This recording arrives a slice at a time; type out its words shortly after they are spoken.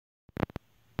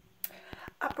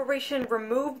Operation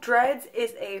Remove Dreads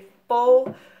is a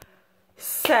full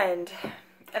send.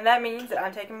 And that means that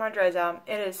I'm taking my dreads out.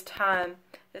 It is time.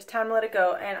 It's time to let it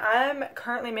go. And I'm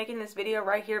currently making this video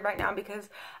right here, right now, because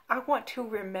I want to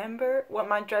remember what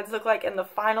my dreads look like in the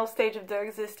final stage of their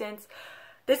existence.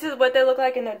 This is what they look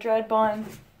like in their dread bun.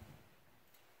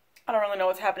 I don't really know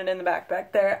what's happening in the back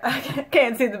there. I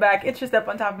can't see the back. It's just up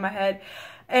on top of my head.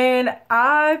 And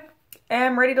I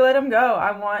am ready to let them go.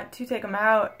 I want to take them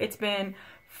out. It's been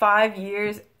 5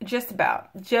 years, just about.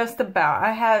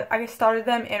 I started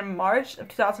them in March of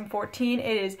 2014. It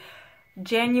is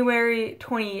January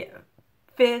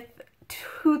 25th,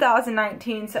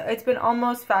 2019. So it's been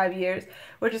almost 5 years,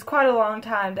 which is quite a long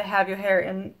time to have your hair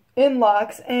in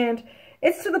locks. And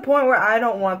it's to the point where I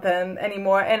don't want them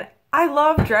anymore. And I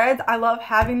love dreads. I love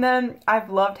having them. I've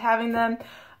loved having them.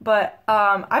 But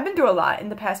I've been through a lot in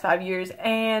the past 5 years.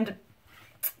 And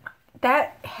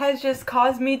that has just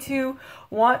caused me to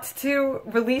want to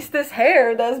release this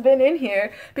hair that's been in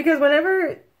here. Because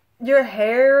whenever your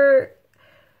hair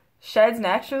sheds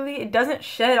naturally, it doesn't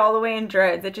shed all the way in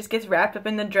dreads. It just gets wrapped up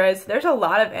in the dreads. There's a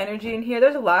lot of energy in here.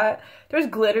 There's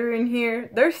glitter in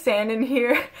here. There's sand in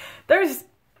here. There's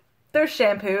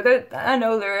shampoo. I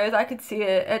know there is. I could see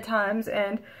it at times.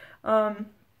 And,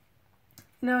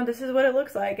 no, this is what it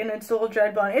looks like. And it's a little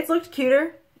dread bun. It's looked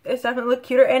cuter. It's definitely looked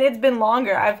cuter. And it's been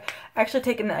longer. I've actually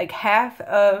taken like half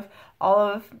of all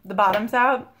of the bottoms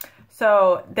out.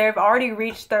 So they've already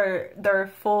reached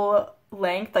their full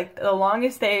length. Like the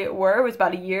longest they were was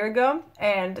about a year ago.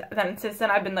 And then since then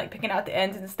I've been like picking out the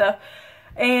ends and stuff.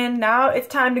 And now it's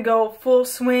time to go full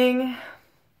swing.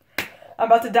 I'm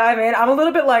about to dive in. I'm a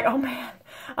little bit like, oh man,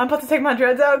 I'm about to take my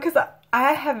dreads out because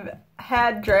I have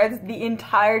had dreads the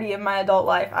entirety of my adult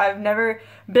life. I've never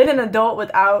been an adult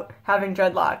without having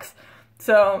dreadlocks.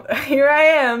 So here I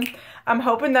am. I'm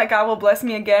hoping that God will bless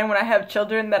me again when I have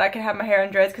children that I can have my hair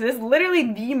in dreads, because it's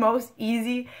literally the most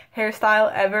easy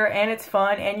hairstyle ever, and it's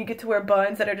fun, and you get to wear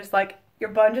buns that are just like, your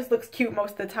bun just looks cute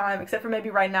most of the time, except for maybe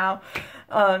right now.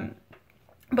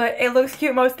 But it looks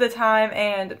cute most of the time,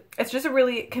 and it's just a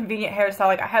really convenient hairstyle.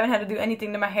 Like, I haven't had to do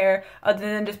anything to my hair other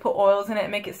than just put oils in it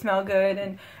and make it smell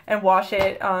good and wash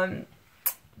it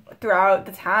throughout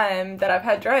the time that I've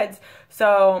had dreads.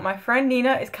 So my friend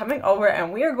Nina is coming over,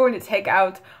 and we are going to take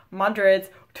out my dreads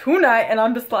tonight, and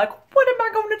I'm just like, what am I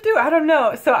going to do? I don't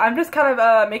know. So I'm just kind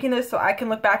of making this so I can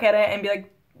look back at it and be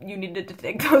like, you needed to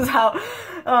take those out.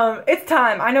 It's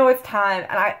time. I know it's time.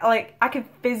 And I can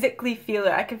physically feel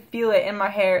it. I can feel it in my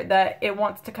hair that it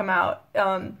wants to come out.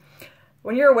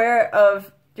 When you're aware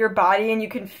of your body and you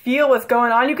can feel what's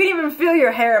going on, you can even feel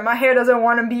your hair. My hair doesn't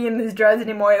want to be in these dreads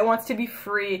anymore. It wants to be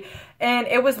free. And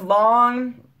it was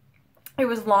long. It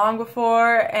was long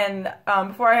before, and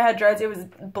before I had dreads, it was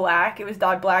black. It was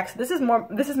dyed black. So this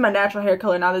is my natural hair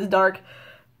color now. This dark,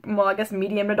 well, I guess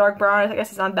medium to dark brown. I guess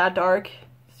it's not that dark.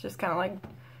 Just kind of like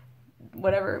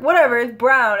whatever, it's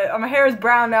brown. My hair is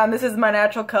brown now, and this is my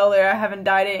natural color. I haven't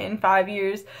dyed it in 5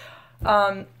 years.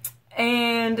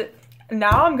 And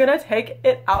now I'm gonna take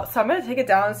it out. So I'm gonna take it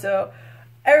down so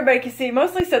everybody can see.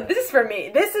 Mostly so this is for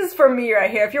me. This is for me right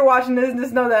here. If you're watching this,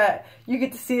 just know that you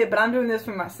get to see it, but I'm doing this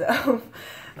for myself.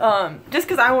 Just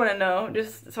because I want to know,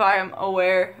 just so I am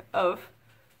aware of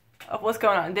what's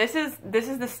going on. This is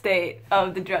the state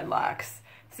of the dreadlocks.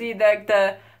 See,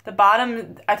 the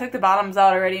bottom, I took the bottoms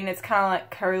out already, and it's kind of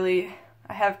like curly.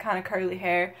 I have kind of curly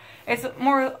hair. It's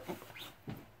more,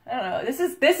 I don't know, this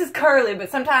is curly, but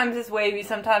sometimes it's wavy,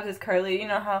 sometimes it's curly. You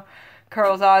know how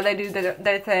curls are, they do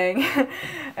their thing.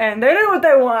 And they do what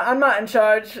they want. I'm not in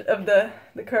charge of the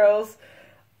curls.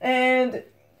 And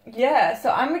yeah, so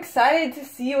I'm excited to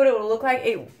see what it will look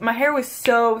like. My hair was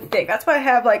so thick. That's why I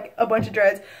have like a bunch of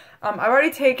dreads. I've already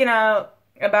taken out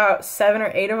about 7 or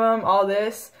 8 of them, all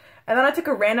this. And then I took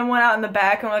a random one out in the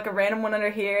back and like a random one under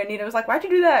here. And Nina was like, why'd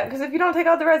you do that? Because if you don't take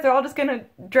out the rest, they're all just gonna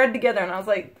dread together. And I was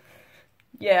like,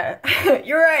 yeah,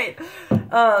 you're right.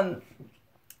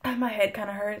 My head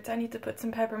kind of hurts. I need to put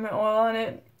some peppermint oil on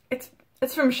it. It's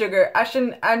from sugar.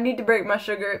 I need to break my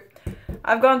sugar.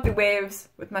 I've gone through waves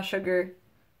with my sugar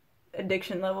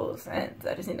addiction levels, and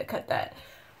I just need to cut that.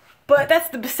 But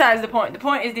that's besides the point. The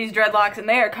point is these dreadlocks, and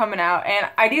they are coming out. And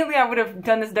ideally, I would have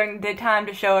done this during the daytime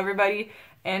to show everybody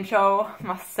and show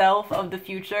myself of the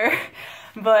future.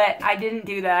 But I didn't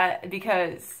do that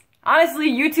because,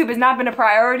 honestly, YouTube has not been a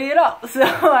priority at all. So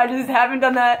I just haven't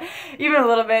done that even a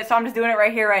little bit. So I'm just doing it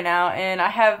right here, right now. And I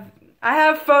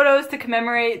have photos to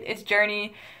commemorate its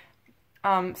journey.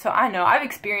 So I know, I've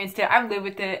experienced it. I've lived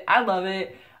with it. I love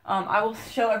it. I will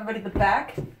show everybody the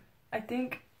back. I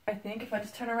think if I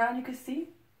just turn around, you can see.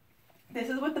 This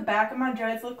is what the back of my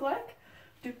dreads look like.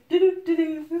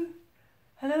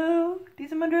 Hello,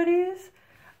 these are my dreadies.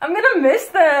 I'm gonna miss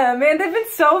them, man. They've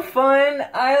been so fun.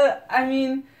 I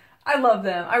mean, I love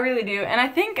them. I really do. And I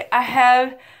think I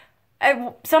have,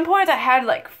 at some points I had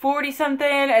like 40 something.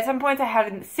 At some points I had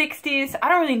in the 60s. I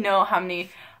don't really know how many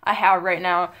I have right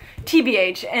now,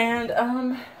 TBH. And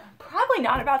probably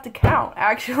not about to count,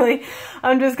 actually.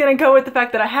 I'm just gonna go with the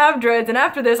fact that I have dreads, and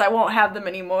after this I won't have them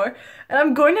anymore. And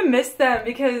I'm going to miss them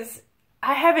because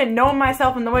I haven't known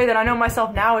myself in the way that I know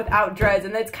myself now without dreads,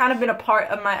 and it's kind of been a part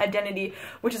of my identity,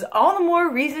 which is all the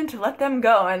more reason to let them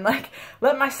go and like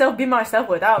let myself be myself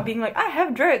without being like, I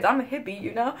have dreads, I'm a hippie,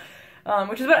 you know?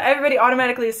 Which is what everybody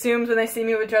automatically assumes when they see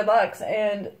me with dreadlocks,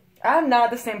 and I'm not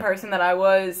the same person that I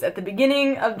was at the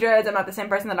beginning of dreads. I'm not the same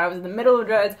person that I was in the middle of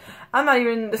dreads. I'm not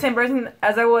even the same person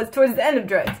as I was towards the end of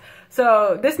dreads.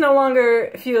 So this no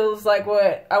longer feels like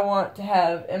what I want to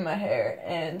have in my hair,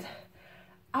 and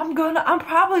I'm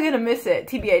probably gonna miss it,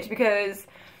 TBH, because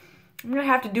I'm gonna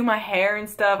have to do my hair and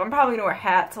stuff. I'm probably gonna wear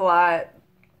hats a lot.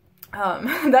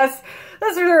 That's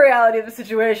the reality of the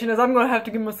situation, is I'm gonna have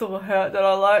to give myself a hat that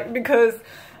I like because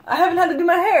I haven't had to do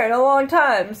my hair in a long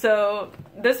time. So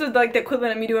this was like the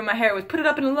equivalent of me doing my hair, was put it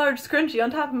up in a large scrunchie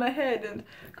on top of my head and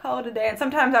call it a day. And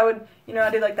sometimes I would, you know, I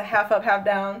did like the half up, half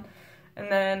down. And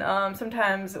then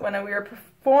sometimes when we were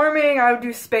performing, I would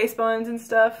do space buns and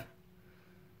stuff.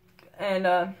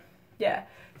 And yeah,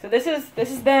 so this is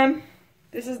them.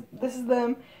 This is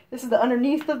them. This is the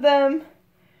underneath of them.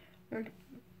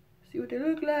 See what they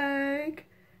look like.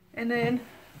 And then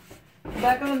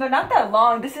back of them, they're not that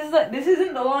long. This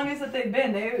isn't the longest that they've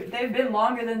been. They've been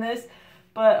longer than this,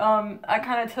 but I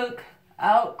kind of took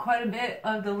out quite a bit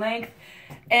of the length,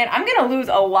 and I'm gonna lose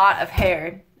a lot of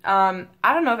hair. I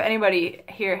don't know if anybody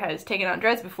here has taken out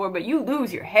dreads before, but you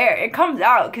lose your hair. It comes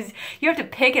out because you have to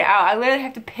pick it out. I literally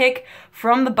have to pick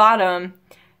from the bottom.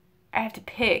 I have to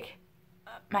pick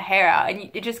my hair out, and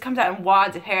it just comes out in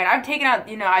wads of hair. And I've taken out,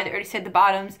 you know, I already said the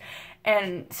bottoms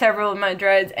and several of my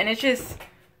dreads, and it's just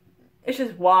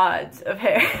wads of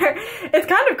hair. It's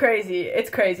kind of crazy. It's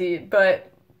crazy,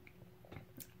 but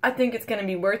I think it's gonna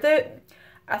be worth it.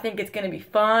 I think it's gonna be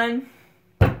fun.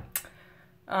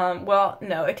 Well,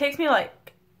 no, it takes me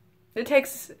like,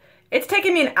 it's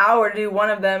taken me an hour to do one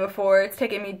of them before. It's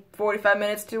taken me 45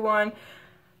 minutes to do one.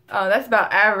 That's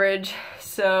about average,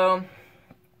 so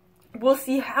we'll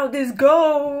see how this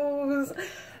goes.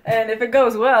 And if it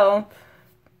goes well,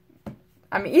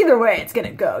 I mean, either way, it's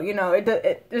gonna go, you know,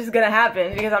 it's gonna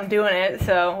happen because I'm doing it,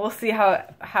 so we'll see how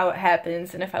it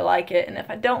happens, and if I like it, and if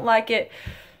I don't like it,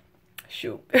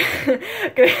 shoot. What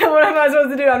am I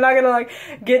supposed to do? I'm not gonna like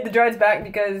get the dreads back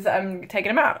because I'm taking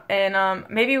them out. And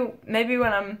maybe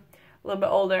when I'm a little bit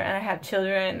older and I have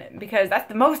children, because that's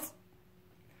the most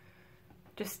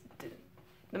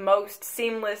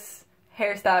seamless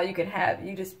hairstyle you can have.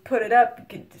 You just put it up, you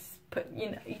can just put,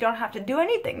 you know, you don't have to do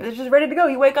anything. It's just ready to go.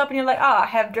 You wake up and you're like, ah, I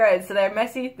have dreads, so they're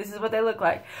messy. This is what they look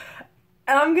like.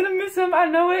 And I'm gonna miss them. I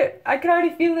know it. I can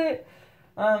already feel it.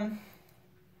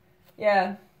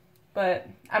 Yeah. But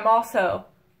I'm also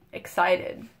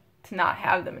excited to not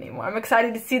have them anymore. I'm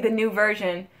excited to see the new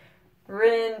version,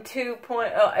 Rin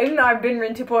 2.0. Even though I've been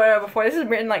Rin 2.0 before, this is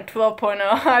Rin like 12.0.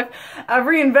 I've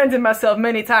reinvented myself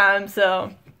many times,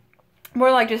 so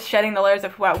more like just shedding the layers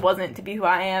of who I wasn't to be who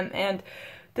I am. And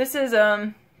this is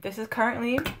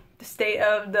currently the state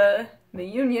of the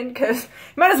union, because you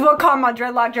might as well call my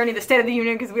dreadlock journey the state of the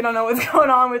union, because we don't know what's going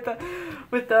on with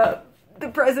the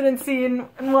presidency and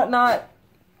whatnot.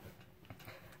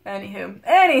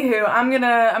 Anywho, I'm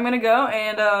gonna go,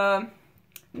 and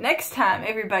next time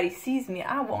everybody sees me,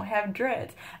 I won't have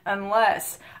dreads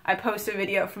unless I post a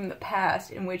video from the past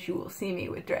in which you will see me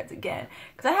with dreads again.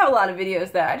 Because I have a lot of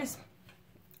videos that I just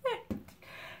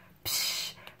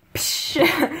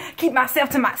keep myself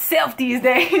to myself these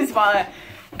days while I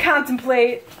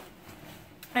contemplate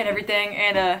and everything.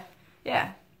 And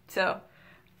yeah, so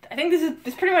I think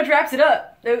this pretty much wraps it up.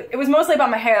 It was mostly about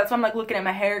my hair. That's why I'm like looking at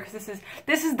my hair, because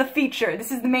this is the feature.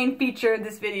 This is the main feature of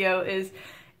this video is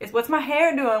what's my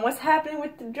hair doing? What's happening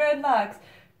with the dreadlocks?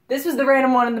 This was the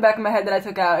random one in the back of my head that I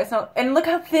took out. It's not, and look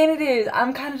how thin it is.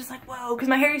 I'm kind of just like, whoa, because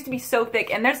my hair used to be so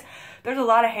thick, and there's a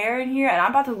lot of hair in here, and I'm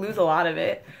about to lose a lot of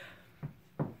it.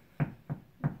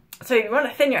 So if you want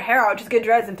to thin your hair out, just get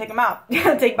dreads and take them out.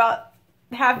 Take about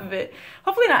half of it.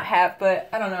 Hopefully not half, but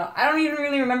I don't know. I don't even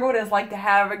really remember what it's like to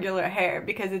have regular hair,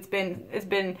 because it's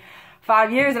been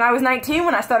 5 years, and I was 19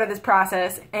 when I started this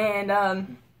process, and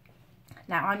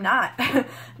now I'm not.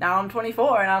 Now I'm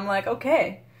 24, and I'm like,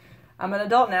 okay, I'm an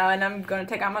adult now, and I'm gonna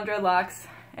take out my dreadlocks.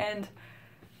 And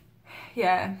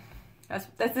yeah,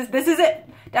 This is it.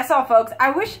 That's all, folks.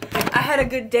 I wish I had a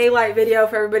good daylight video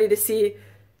for everybody to see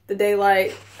the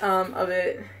daylight of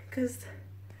it,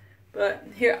 but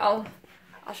here I'll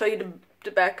show you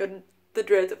the back of the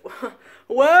dreads.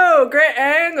 Whoa, great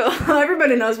angle.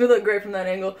 Everybody knows we look great from that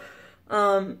angle.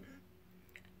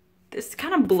 It's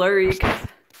kind of blurry because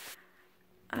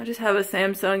I just have a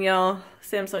Samsung, y'all.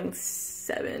 Samsung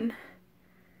 7.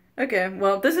 Okay,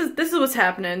 well, this is what's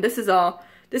happening. This is all.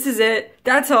 This is it.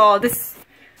 That's all.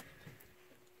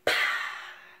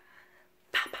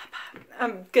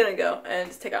 I'm gonna go and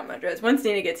just take out my dress once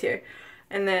Nina gets here,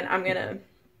 and then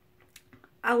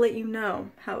I'll let you know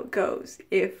how it goes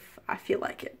if I feel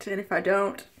like it, and if I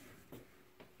don't,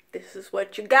 this is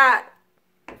what you got.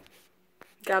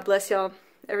 God bless y'all,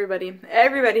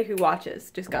 everybody who watches.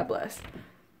 Just God bless,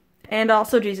 and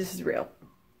also Jesus is real.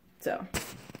 So,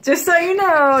 just so you know,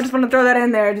 I just want to throw that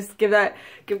in there. Just give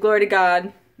glory to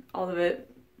God, all of it.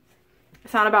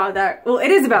 It's not about that. Well,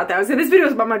 it is about that. So this video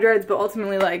is about my dreads, but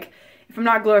ultimately, like, if I'm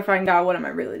not glorifying God, what am I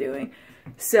really doing?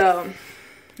 So,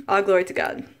 all glory to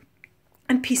God.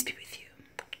 And peace be with you.